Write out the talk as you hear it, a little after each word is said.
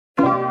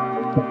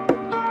Yeah,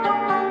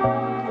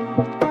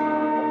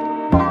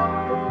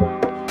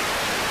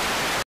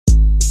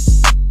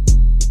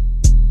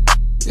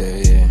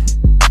 yeah.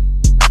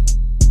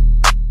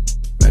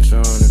 Metro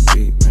on the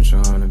beat, Metro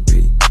on the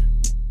beat.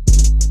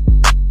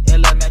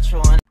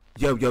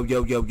 Yo, yo,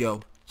 yo, yo,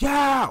 yo.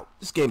 Yo!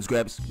 This game's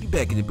Grabs. We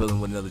back in the building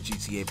with another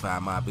GTA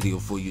 5 mod video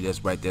for you.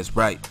 That's right, that's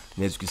right.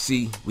 And as you can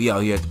see, we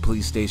out here at the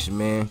police station,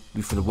 man.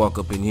 We finna walk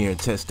up in here and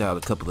test out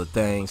a couple of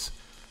things.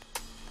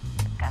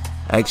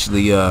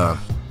 Actually,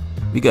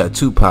 we got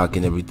Tupac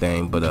and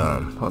everything, but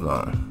hold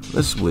on.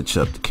 Let's switch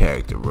up the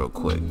character real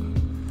quick.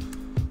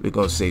 We're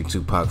gonna save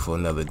Tupac for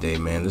another day,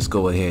 man. Let's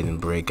go ahead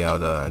and break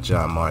out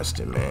John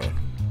Marston, man.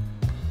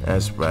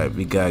 That's right,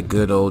 we got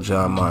good old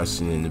John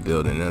Marston in the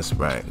building. That's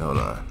right. Hold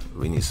on.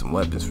 We need some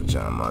weapons for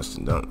John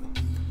Marston, don't we?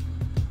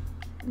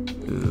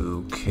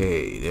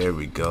 Okay, there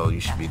we go. You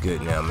should be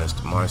good now,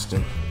 Mr.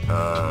 Marston.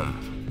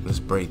 Let's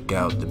break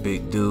out the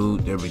big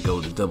dude. There we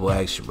go, the double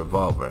action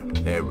revolver.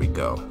 There we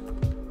go.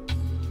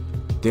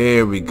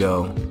 There we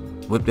go.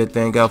 Whip that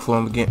thing out for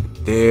him again.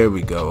 There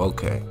we go.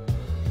 Okay.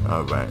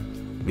 Alright.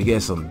 We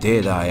got some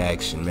Deadeye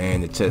action, man,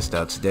 to test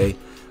out today.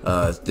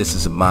 This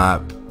is a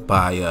mod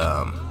by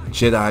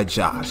Jedi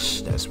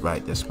Josh. That's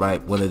right, that's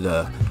right. One of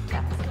the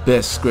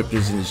best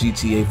scripters in the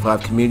GTA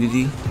 5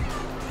 community.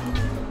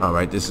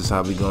 Alright, this is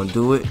how we gonna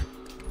do it.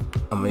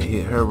 I'm gonna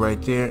hit her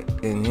right there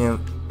and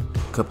him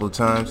a couple of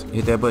times.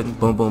 Hit that button.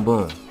 Boom, boom,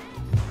 boom.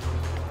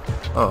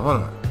 Oh,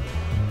 hold on.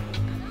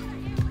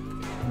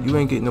 You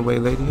ain't getting away,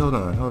 lady. Hold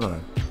on, hold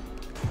on.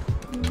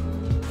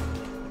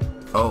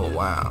 Oh,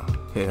 wow.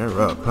 Hit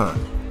her up, huh?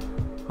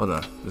 Hold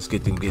on. Let's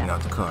get them getting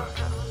out the car.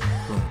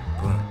 Boom,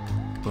 boom,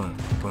 boom,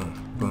 boom,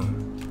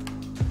 boom.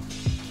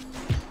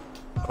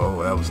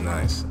 Oh, that was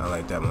nice. I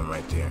like that one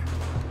right there.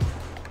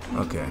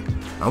 Okay.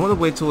 I want to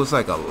wait till it's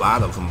like a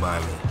lot of them by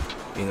me.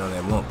 You know,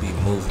 that won't be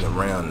moving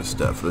around and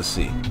stuff. Let's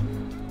see.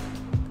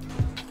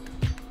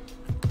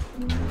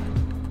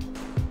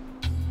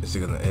 Is it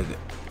gonna end it?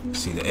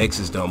 See, the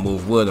X's don't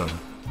move with them.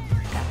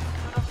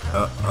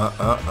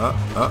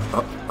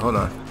 Hold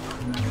on.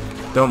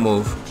 Don't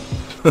move.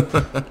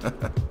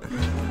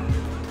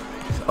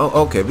 Oh,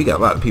 okay. We got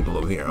a lot of people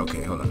over here.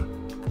 Okay, hold on.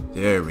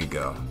 There we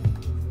go.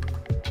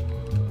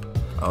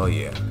 Oh,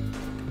 yeah.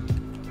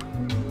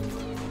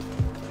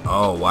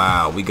 Oh,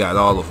 wow. We got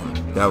all of them.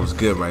 That was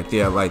good right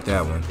there. I like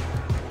that one.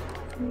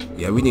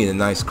 Yeah, we need a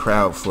nice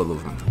crowd full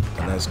of them.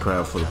 A nice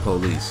crowd full of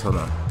police. Hold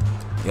on.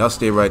 Y'all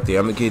stay right there.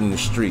 I'm going to get in the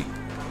street.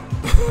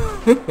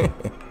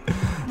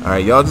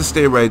 Alright, y'all just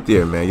stay right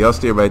there, man. Y'all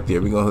stay right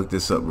there. We're going to hook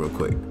this up real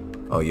quick.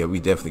 Oh, yeah,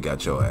 we definitely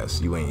got your ass.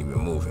 You ain't even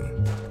moving.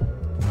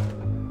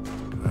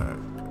 Alright.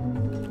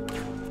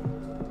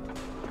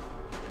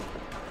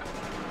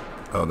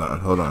 Hold on,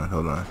 hold on,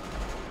 hold on.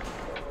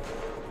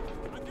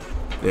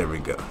 There we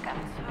go.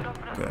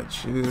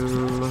 Got you.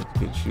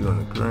 Get you on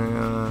the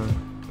ground.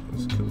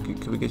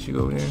 Can we get you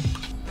over there?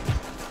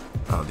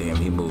 Oh, damn,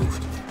 he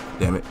moved.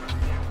 Damn it.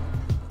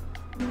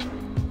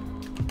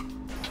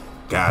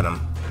 Got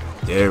him.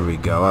 There we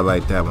go. I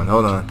like that one.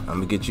 Hold on. I'm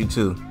gonna get you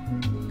too.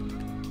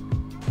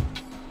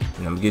 And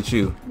I'm gonna get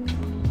you.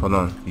 Hold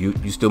on. You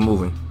still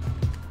moving.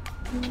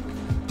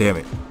 Damn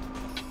it.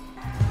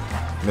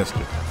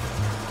 Mister.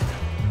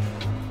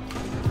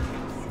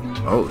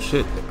 Oh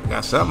shit.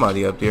 Got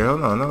somebody up there.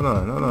 Hold on, hold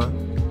on, hold on.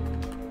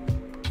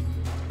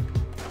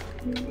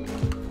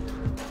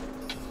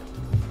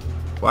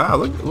 Wow,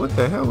 look, what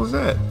the hell was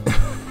that?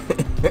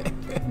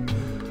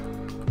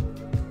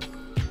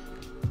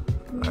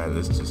 Alright,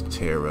 let's just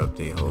tear up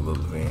the whole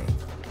little van.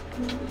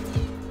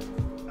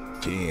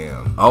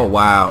 Damn. Oh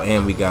wow,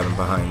 and we got him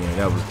behind there.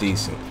 That was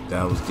decent.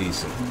 That was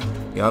decent.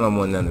 Y'all don't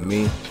want none of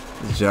me.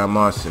 This is John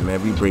Marston,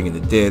 man. We bringing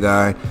the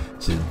Deadeye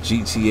to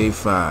GTA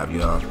 5,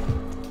 y'all.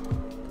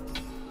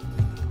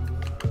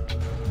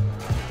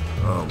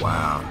 Oh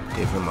wow.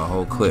 Gave him a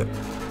whole clip.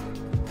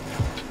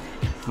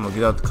 Come on,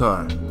 get out the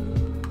car.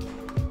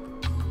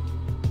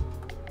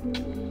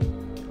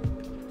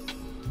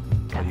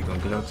 Are you gonna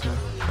get out there?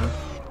 Huh?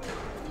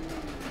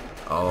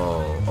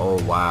 Oh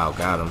wow,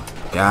 got him.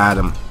 Got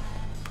him.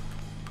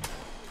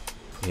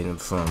 Hit him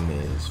from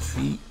his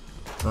feet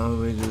all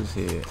the way to his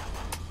head.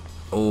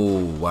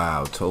 Oh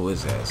wow, tore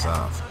his ass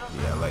off.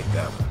 Yeah, I like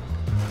that one.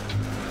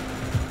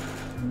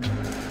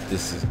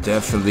 This is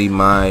definitely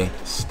my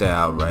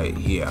style right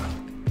here.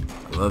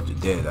 I love the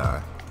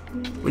Deadeye.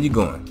 Where you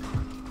going?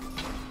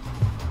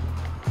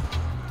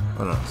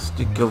 Hold on,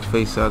 stick your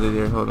face out of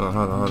there. Hold on,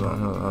 hold on, hold on,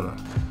 hold on, hold on.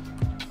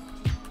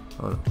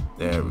 Hold on.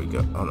 There we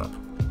go. Hold on.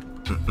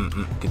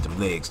 Get them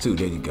legs too.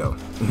 There you go.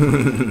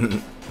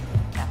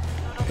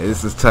 Yeah,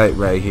 this is tight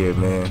right here,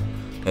 man.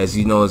 As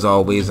you know, as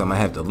always, I'm gonna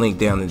have the link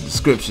down in the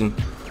description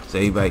so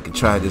everybody can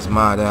try this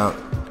mod out.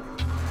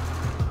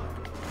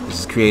 This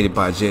is created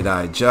by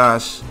Jedi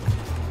Josh.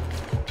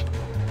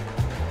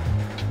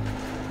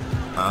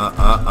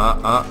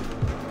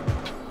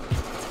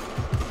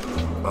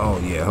 Oh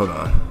yeah, hold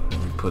on. Let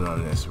me put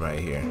on this right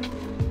here.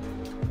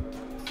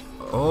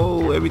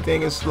 Oh,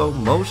 everything in slow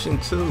motion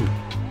too.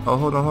 Oh,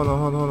 hold on. Hold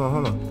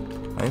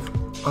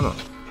on.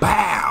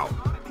 Bow.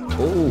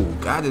 Oh,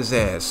 got his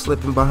ass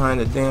slipping behind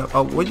the damn.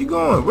 Oh, where you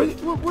going?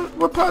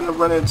 Where partner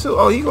running to?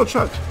 Oh, he gonna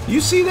try.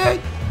 You see that?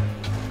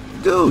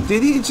 Dude,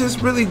 did he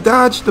just really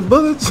dodge the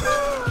bullets?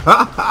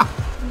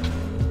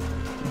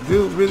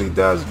 Dude really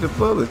dodged the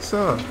bullets,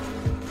 huh?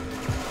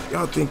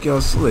 Y'all think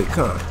y'all slick,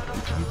 huh?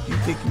 You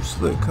think you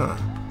slick, huh?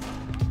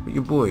 Where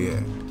your boy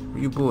at?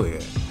 Where your boy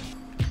at?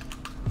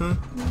 Hmm?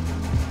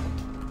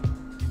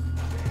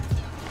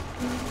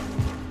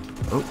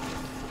 Oh,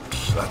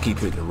 I keep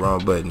hitting the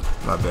wrong button.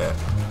 My bad.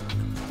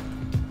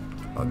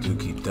 Oh, dude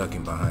keep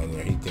ducking behind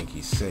there. He think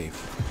he's safe.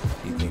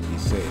 He think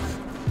he's safe.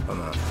 Hold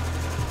on.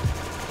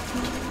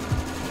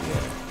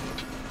 Yeah.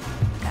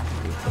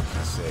 He think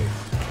he's safe.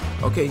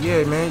 Okay,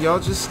 yeah, man. Y'all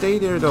just stay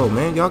there, though,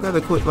 man. Y'all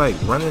gotta quit, like,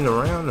 running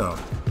around, though.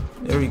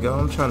 There we go.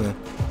 I'm trying to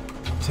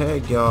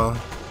tag y'all.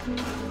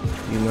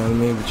 You know what I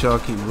mean? But y'all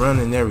keep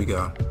running. There we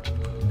go.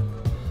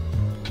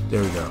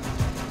 There we go.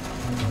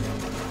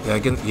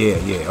 Yeah,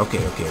 yeah. Okay.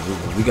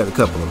 We got a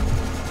couple of them.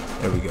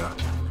 There we go.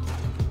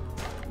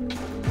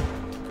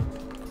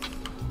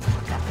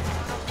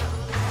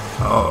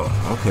 Oh,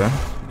 okay.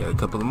 We got a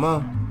couple of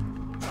more.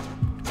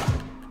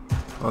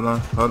 Hold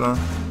on.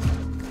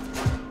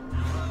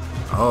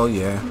 Oh,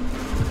 yeah.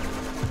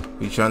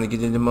 We trying to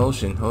get into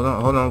motion. Hold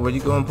on. Where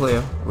you going,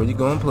 player? Hold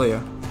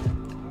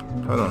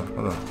on.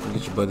 We'll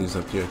get your buddies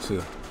up here,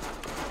 too.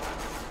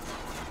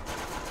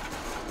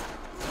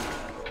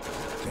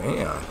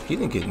 Damn, he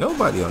didn't get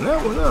nobody on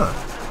that one, huh?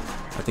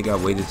 I think I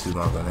waited too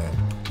long on that.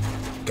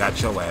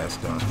 Got your ass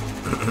done.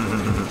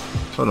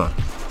 Hold on.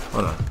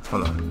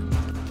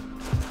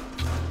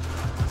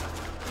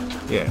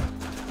 Yeah,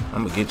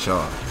 I'm gonna get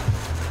y'all.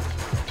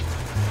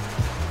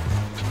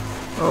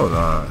 Hold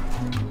on.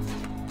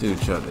 Dude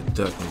tried to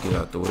duck and get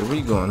out the way. Where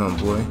you going,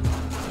 homeboy?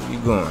 Where you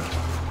going?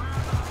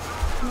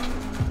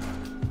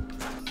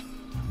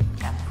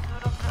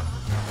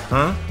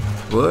 Huh?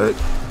 What?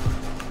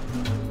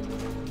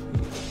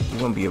 You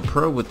gonna be a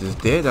pro with this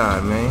dead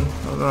eye, man.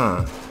 Hold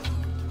on.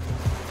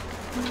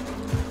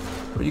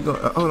 Where you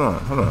going? Hold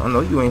on. I know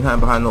you ain't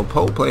hiding behind no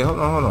pole play. Hold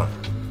on.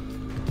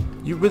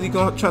 You really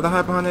gonna try to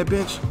hide behind that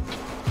bench?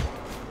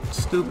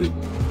 Stupid.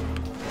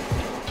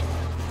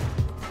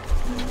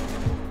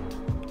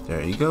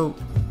 There you go.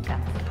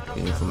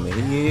 Getting from the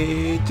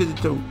head to the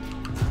toe.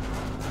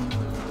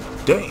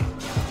 Damn.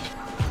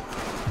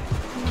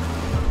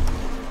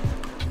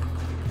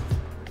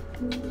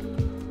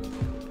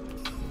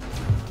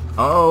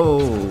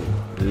 Oh,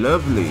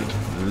 lovely.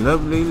 Where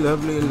we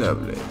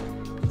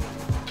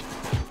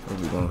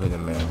gonna hit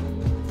him at?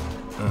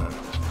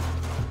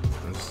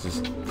 Let's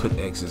just put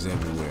X's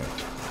everywhere.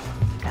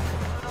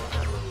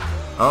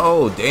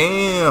 Oh,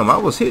 damn. I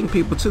was hitting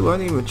people too. I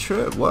didn't even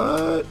trip.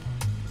 What?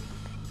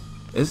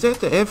 Is that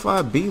the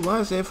FIB?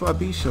 Why is the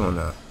FIB showing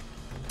up?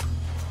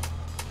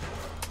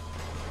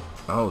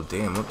 Oh,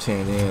 damn. I'm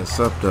tearing their ass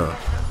up, though.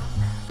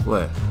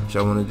 What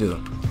y'all want to do?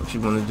 What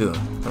you want to do?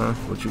 Huh?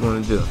 What you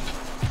want to do?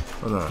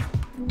 Hold on.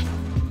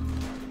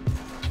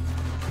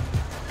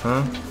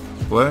 Huh?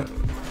 What?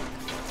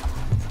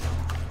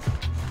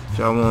 What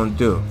y'all want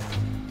to do?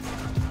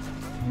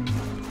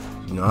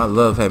 You know, I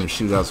love having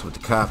shootouts with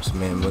the cops,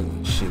 man. Look,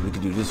 shit, we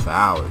could do this for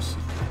hours.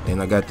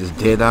 And I got this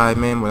dead eye,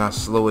 man. When I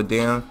slow it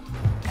down,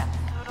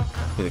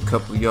 hit a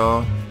couple of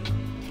y'all.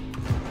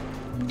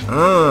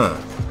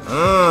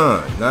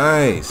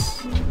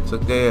 Nice.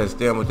 Took their ass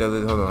down with that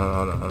little.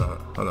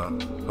 Hold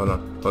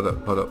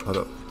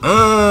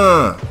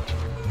up.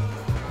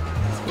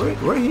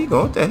 Where he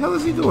going? What the hell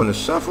is he doing? The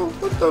shuffle?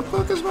 What the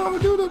fuck is wrong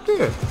with dude up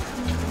there?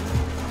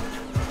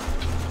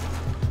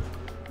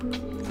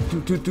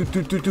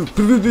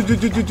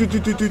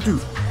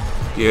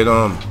 Get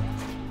him.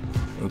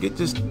 And get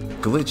this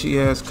glitchy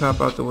ass cop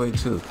out the way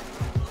too.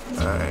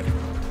 Alright.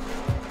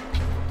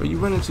 Where you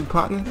running to,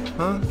 partner?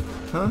 Huh?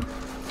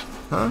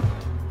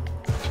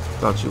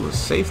 Thought you was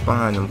safe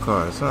behind them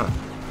cars, huh?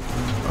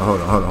 Oh,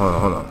 hold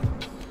on.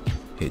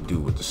 Hit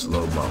dude with the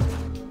slow mo.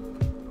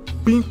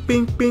 Bing.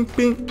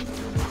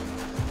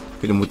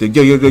 Hit him with the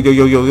yo.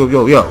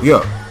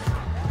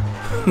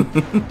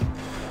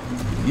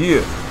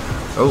 Yeah.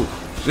 Oh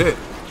shit.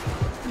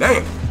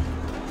 Damn.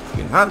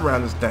 Getting hot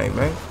around this thing,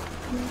 man.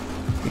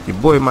 Think your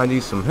boy might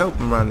need some help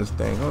around this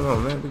thing. Hold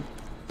on, man.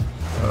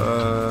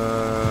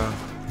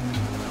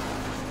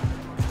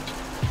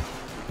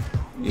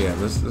 Yeah,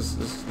 let's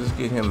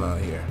get him out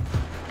here.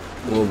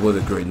 Or with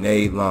a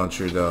grenade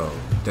launcher though.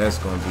 That's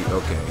gonna be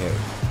okay. Hey,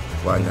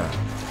 why not?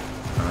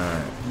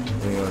 Alright.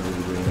 We're gonna do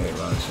the grenade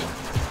launcher.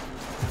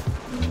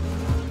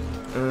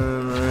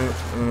 Alright,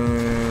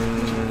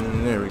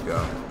 and there we go.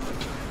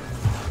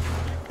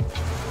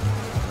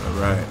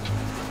 Alright.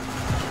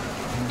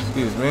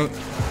 Excuse me.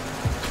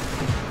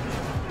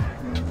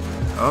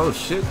 Oh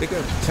shit, they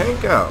got the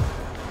tank out.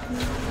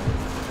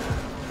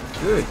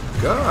 Good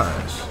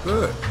gosh,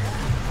 good.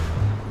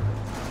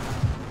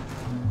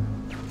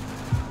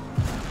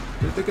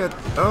 They got,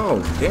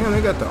 oh damn,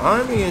 they got the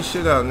army and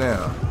shit out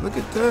now. Look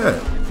at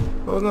that.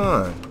 Hold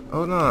on.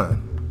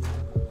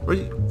 Where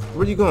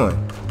you going?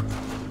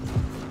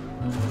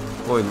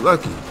 Boy,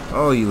 lucky.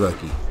 Oh, you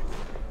lucky.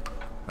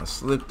 I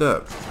slipped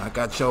up. I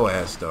got your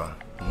ass though.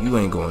 You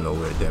ain't going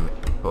nowhere, damn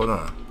it. Hold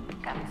on.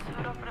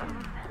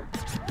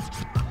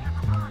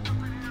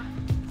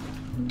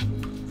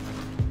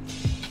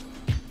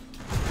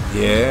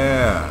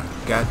 Yeah,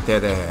 got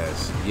that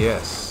ass.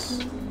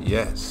 Yes,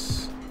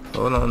 yes.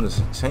 Hold on, there's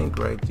a tank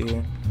right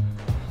there.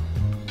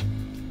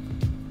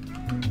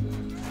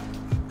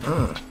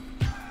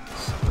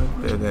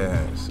 Slip that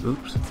ass.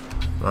 Oops,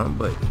 wrong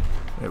button.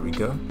 There we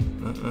go.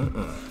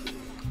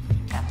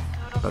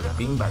 Bada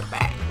bing, bada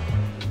bang.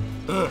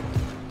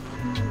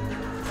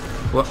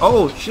 Well,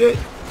 oh shit.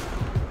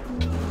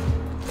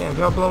 Damn,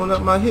 y'all blowing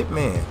up my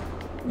hitman.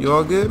 You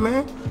all good,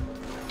 man?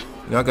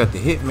 Y'all got the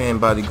hitman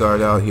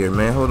bodyguard out here,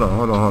 man. Hold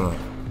on.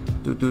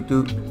 Do.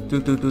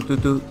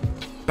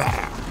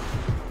 Bow.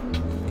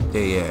 Get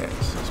their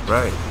ass. That's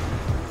right.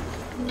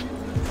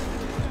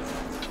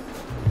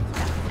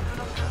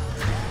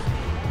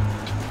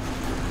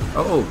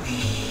 Oh,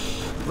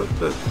 what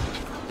the?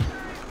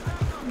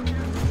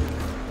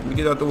 Let me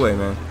get out the way,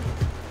 man.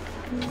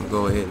 I'm gonna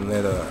go ahead and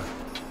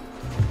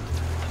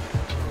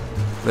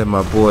let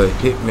my boy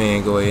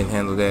Hitman go ahead and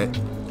handle that.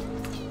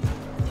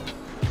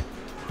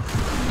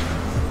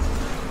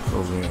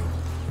 Over here.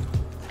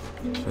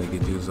 Try to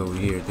get dudes over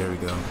here. There we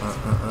go.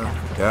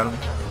 Got him.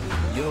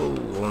 Yo,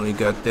 only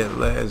got that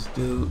last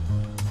dude.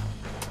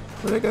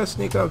 Where they gotta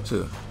sneak out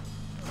to?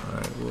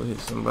 Alright, we'll hit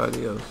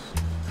somebody else.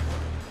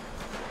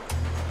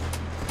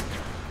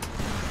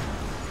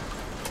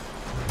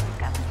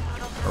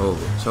 Oh,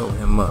 tow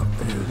him up.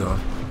 There we go.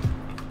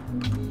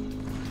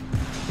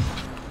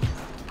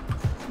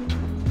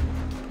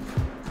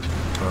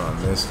 Oh, I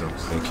missed them.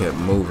 They kept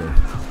moving.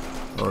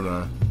 Hold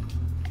on.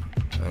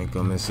 I ain't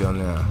gonna miss y'all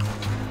now.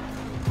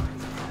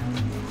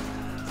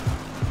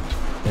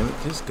 Damn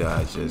it, this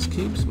guy just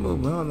keeps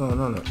moving. Hold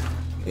on.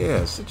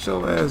 Yeah, sit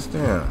your ass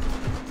down.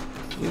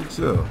 You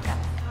too.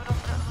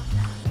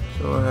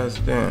 Sit your ass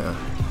down.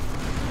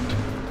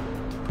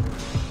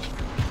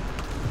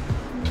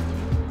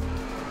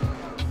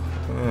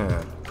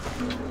 Yeah.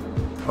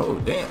 Oh,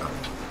 damn.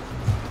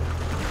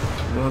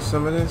 You want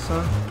some of this,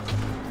 huh?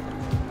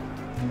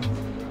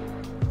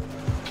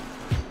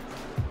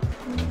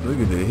 Look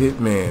at the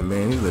hitman,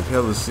 man. He look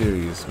hella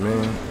serious,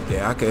 man.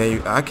 Yeah,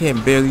 I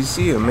can't barely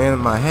see him, man.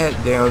 My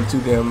hat down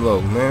too damn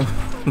low, man.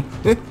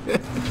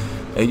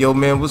 Hey, yo,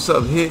 man, what's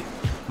up, Hit?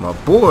 My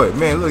boy,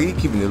 man. Look, he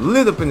keeping it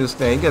lit up in this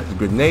thing. He got the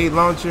grenade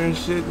launcher and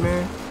shit,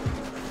 man.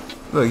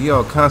 Look, he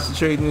all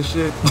concentrating and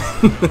shit.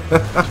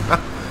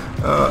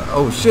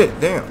 Oh shit,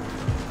 damn.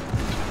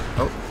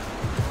 Oh,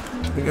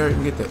 we gotta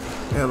get the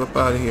hell up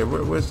out of here.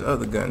 Where's the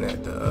other gun at?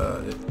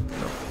 No, that's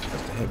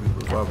the heavy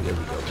revolver. There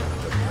we go.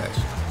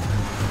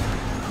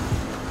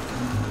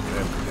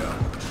 There we go.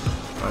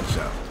 Watch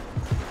out.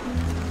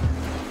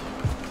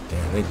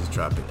 Damn, they just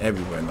dropping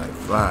everywhere like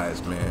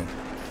flies, man.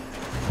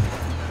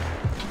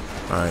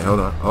 Alright,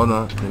 hold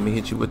on. Let me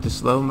hit you with the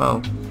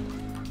slow-mo.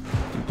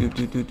 Do.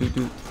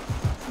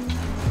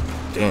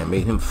 Damn,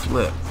 made him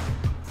flip.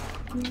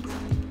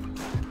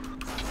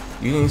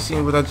 You didn't see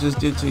what I just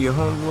did to your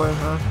homeboy,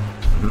 huh?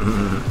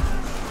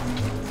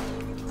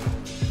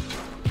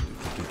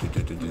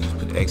 Just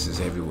put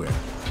X's everywhere.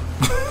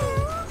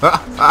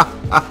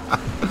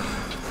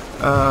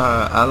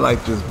 I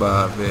like this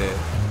Bob, man.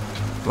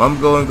 Well, I'm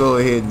going to go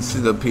ahead and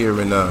sit up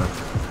here and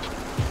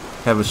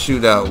have a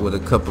shootout with a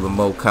couple of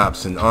Mo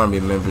cops and army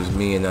members.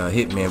 Me and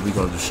Hitman, we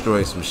gonna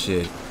destroy some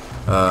shit.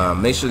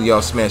 Make sure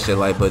y'all smash that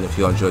like button if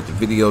y'all enjoyed the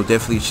video.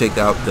 Definitely check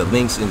out the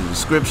links in the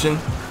description.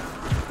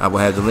 I will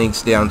have the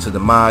links down to the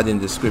mod in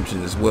the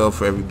description as well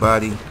for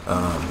everybody.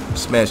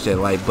 Smash that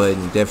like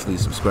button. Definitely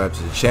subscribe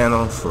to the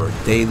channel for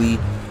daily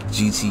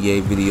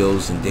GTA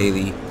videos and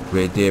daily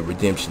Red Dead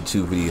Redemption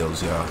 2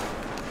 videos, y'all.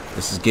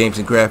 This is Games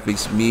and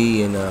Graphics.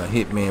 Me and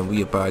Hitman,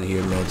 we up out of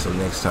here, man. Until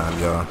next time,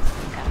 y'all.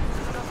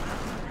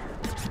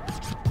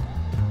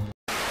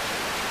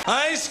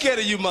 I ain't scared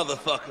of you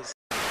motherfuckers.